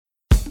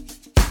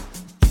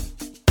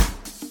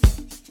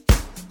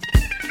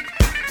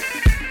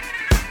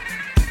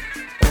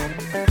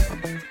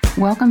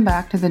Welcome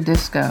back to the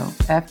DISCO,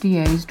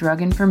 FDA's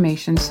Drug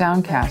Information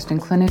Soundcast in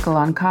Clinical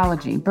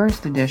Oncology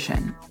Burst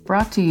Edition,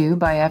 brought to you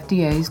by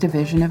FDA's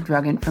Division of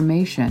Drug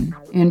Information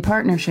in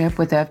partnership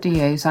with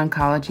FDA's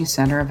Oncology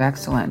Center of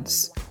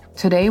Excellence.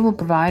 Today we'll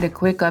provide a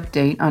quick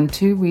update on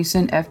two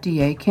recent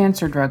FDA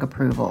cancer drug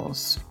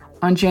approvals.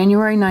 On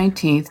January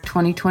 19,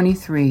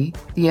 2023,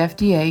 the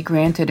FDA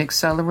granted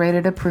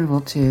accelerated approval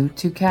to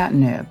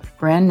tucatinib,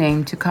 brand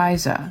name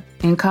Tukysa,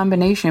 in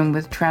combination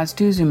with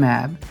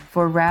trastuzumab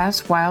for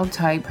RAS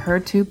wild-type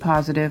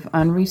HER2-positive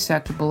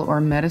unresectable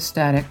or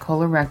metastatic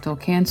colorectal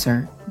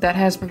cancer that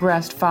has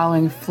progressed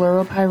following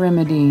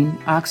fluoropyrimidine,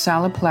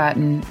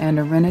 oxaliplatin, and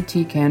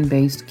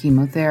irinotecan-based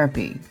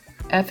chemotherapy.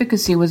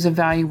 Efficacy was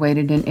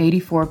evaluated in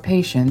 84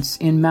 patients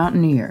in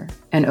Mountaineer,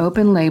 an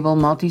open-label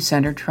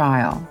multi-center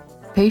trial.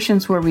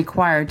 Patients were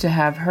required to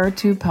have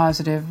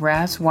HER2-positive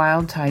RAS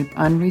wild-type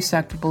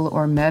unresectable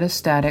or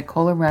metastatic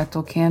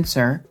colorectal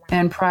cancer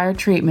and prior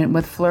treatment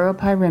with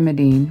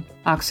fluoropyrimidine,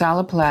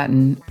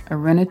 oxaliplatin,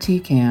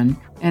 irinotecan,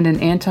 and an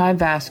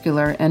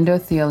antivascular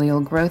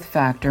endothelial growth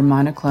factor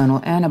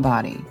monoclonal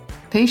antibody.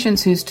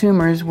 Patients whose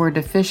tumors were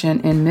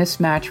deficient in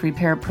mismatch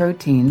repair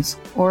proteins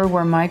or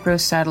were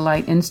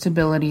microsatellite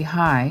instability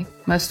high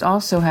must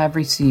also have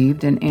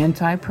received an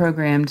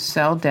anti-programmed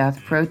cell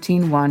death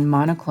protein 1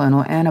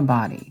 monoclonal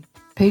antibody.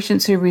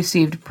 Patients who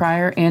received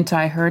prior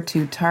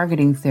anti-HER2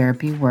 targeting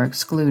therapy were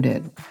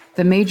excluded.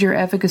 The major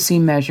efficacy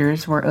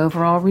measures were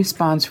overall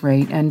response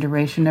rate and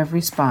duration of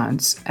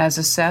response as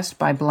assessed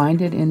by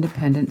blinded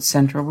independent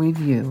central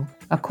review,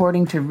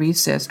 according to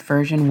RECIST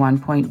version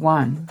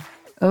 1.1.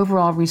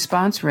 Overall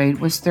response rate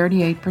was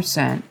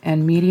 38%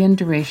 and median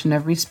duration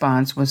of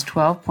response was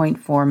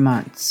 12.4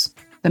 months.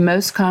 The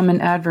most common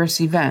adverse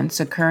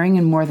events occurring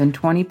in more than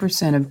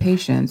 20% of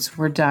patients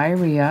were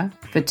diarrhea,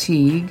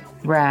 fatigue,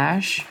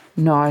 rash,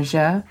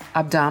 nausea,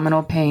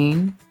 abdominal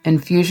pain,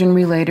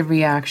 infusion-related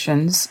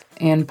reactions,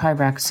 and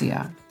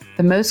pyrexia.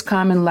 The most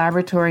common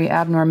laboratory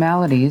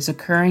abnormalities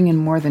occurring in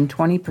more than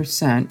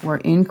 20% were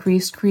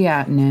increased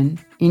creatinine,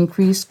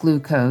 increased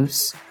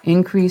glucose,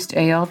 increased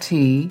ALT,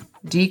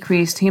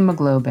 decreased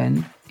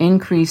hemoglobin,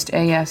 increased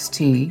AST,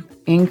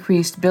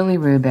 increased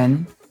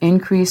bilirubin,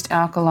 increased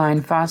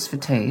alkaline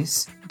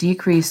phosphatase,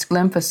 decreased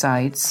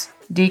lymphocytes,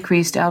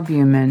 decreased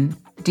albumin,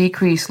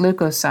 decreased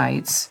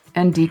leukocytes,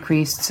 and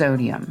decreased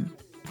sodium.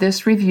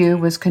 This review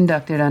was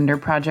conducted under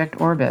Project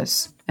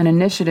Orbis, an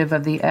initiative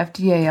of the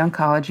FDA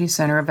Oncology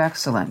Center of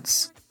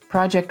Excellence.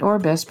 Project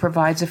Orbis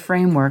provides a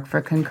framework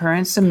for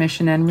concurrent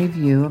submission and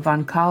review of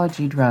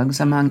oncology drugs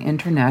among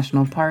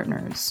international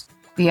partners.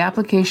 The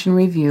application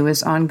review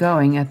is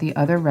ongoing at the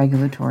other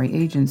regulatory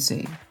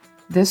agency.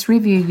 This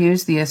review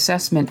used the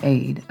assessment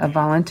aid, a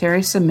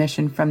voluntary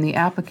submission from the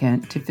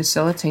applicant to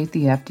facilitate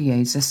the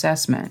FDA's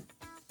assessment.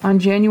 On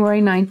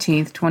January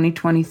 19,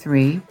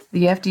 2023,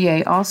 the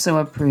FDA also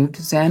approved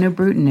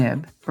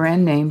zanubrutinib,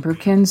 brand name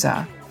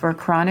Brukinsa, for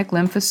chronic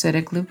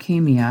lymphocytic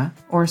leukemia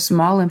or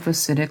small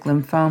lymphocytic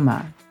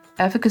lymphoma.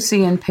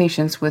 Efficacy in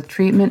patients with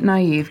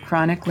treatment-naive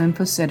chronic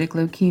lymphocytic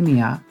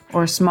leukemia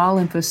or small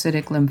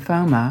lymphocytic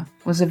lymphoma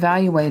was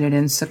evaluated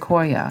in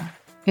Sequoia.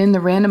 In the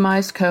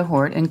randomized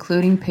cohort,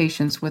 including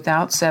patients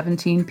without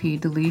 17p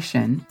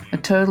deletion, a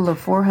total of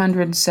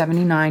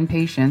 479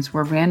 patients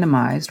were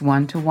randomized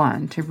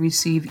 1-to-1 to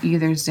receive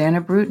either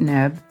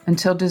zanubrutinib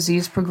until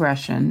disease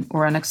progression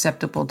or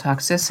unacceptable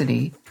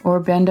toxicity,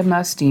 or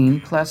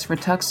bendamustine plus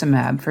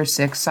rituximab for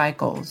 6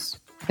 cycles.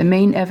 The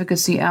main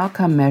efficacy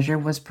outcome measure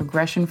was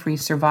progression-free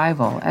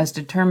survival as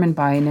determined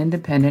by an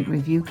independent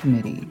review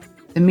committee.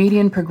 The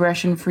median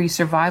progression-free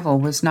survival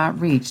was not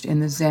reached in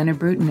the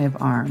zanubrutinib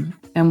arm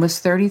and was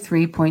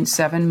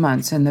 33.7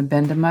 months in the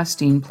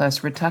bendamustine plus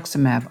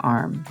rituximab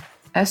arm.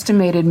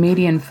 Estimated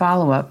median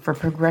follow-up for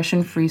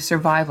progression-free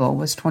survival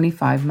was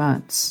 25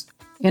 months.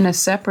 In a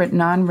separate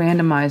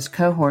non-randomized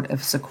cohort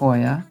of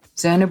Sequoia,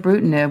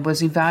 zanubrutinib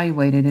was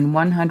evaluated in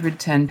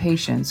 110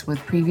 patients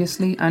with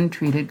previously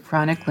untreated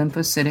chronic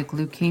lymphocytic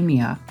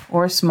leukemia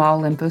or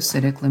small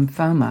lymphocytic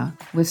lymphoma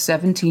with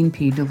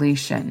 17p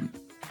deletion.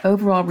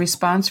 Overall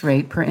response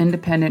rate per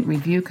independent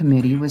review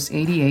committee was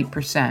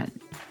 88%.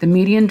 The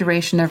median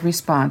duration of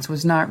response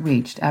was not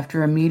reached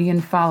after a median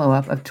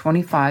follow-up of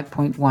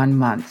 25.1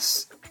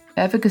 months.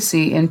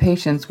 Efficacy in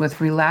patients with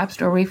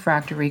relapsed or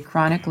refractory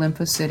chronic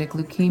lymphocytic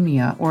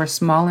leukemia or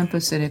small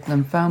lymphocytic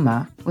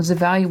lymphoma was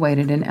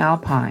evaluated in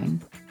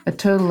Alpine. A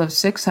total of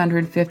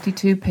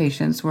 652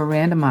 patients were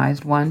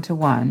randomized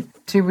 1-to-1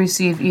 to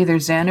receive either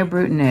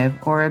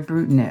zanubrutinib or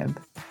ibrutinib.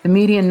 The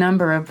median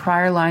number of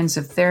prior lines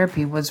of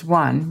therapy was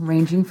 1,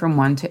 ranging from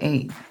 1 to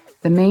 8.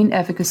 The main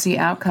efficacy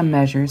outcome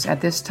measures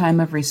at this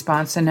time of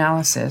response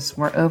analysis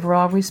were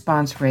overall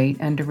response rate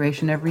and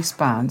duration of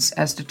response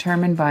as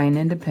determined by an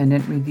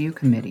independent review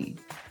committee.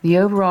 The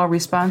overall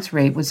response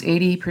rate was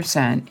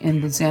 80%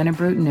 in the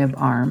zanubrutinib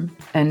arm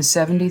and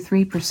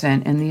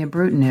 73% in the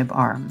ibrutinib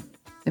arm.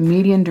 The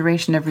median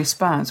duration of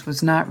response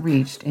was not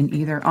reached in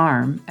either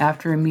arm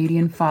after a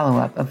median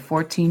follow-up of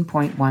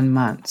 14.1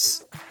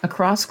 months.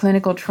 Across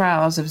clinical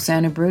trials of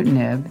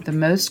zanubrutinib, the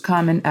most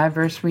common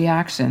adverse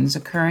reactions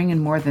occurring in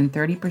more than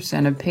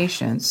 30% of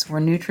patients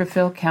were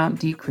neutrophil count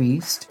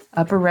decreased,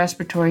 upper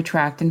respiratory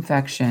tract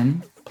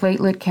infection,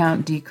 platelet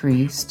count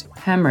decreased,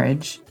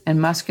 hemorrhage, and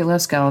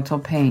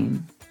musculoskeletal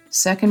pain.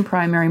 Second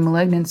primary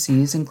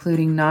malignancies,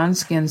 including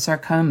non-skin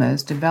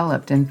sarcomas,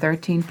 developed in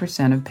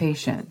 13% of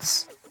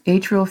patients.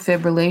 Atrial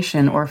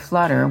fibrillation or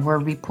flutter were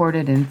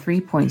reported in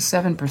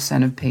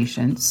 3.7% of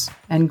patients,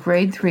 and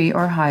grade 3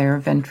 or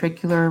higher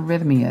ventricular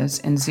arrhythmias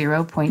in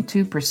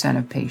 0.2%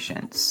 of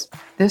patients.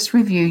 This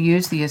review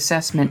used the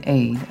assessment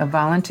aid, a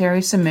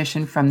voluntary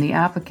submission from the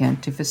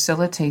applicant, to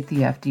facilitate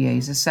the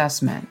FDA's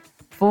assessment.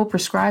 Full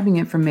prescribing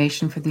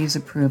information for these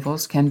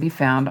approvals can be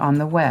found on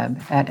the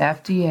web at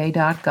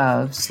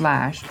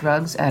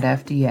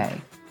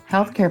fda.gov/drugs@FDA.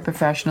 Healthcare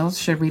professionals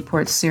should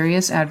report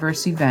serious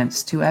adverse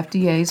events to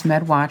FDA's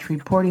MedWatch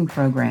reporting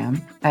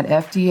program at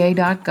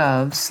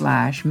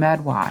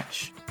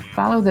fda.gov/medwatch.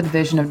 Follow the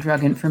Division of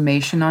Drug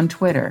Information on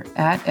Twitter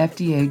at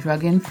FDA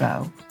Drug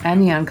Info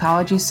and the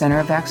Oncology Center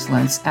of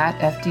Excellence at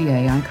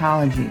FDA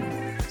Oncology.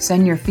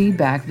 Send your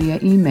feedback via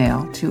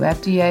email to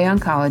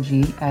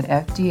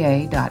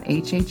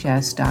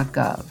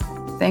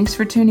fdaoncology@fda.hhs.gov. Thanks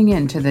for tuning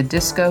in to the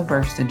Disco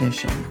Burst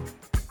Edition.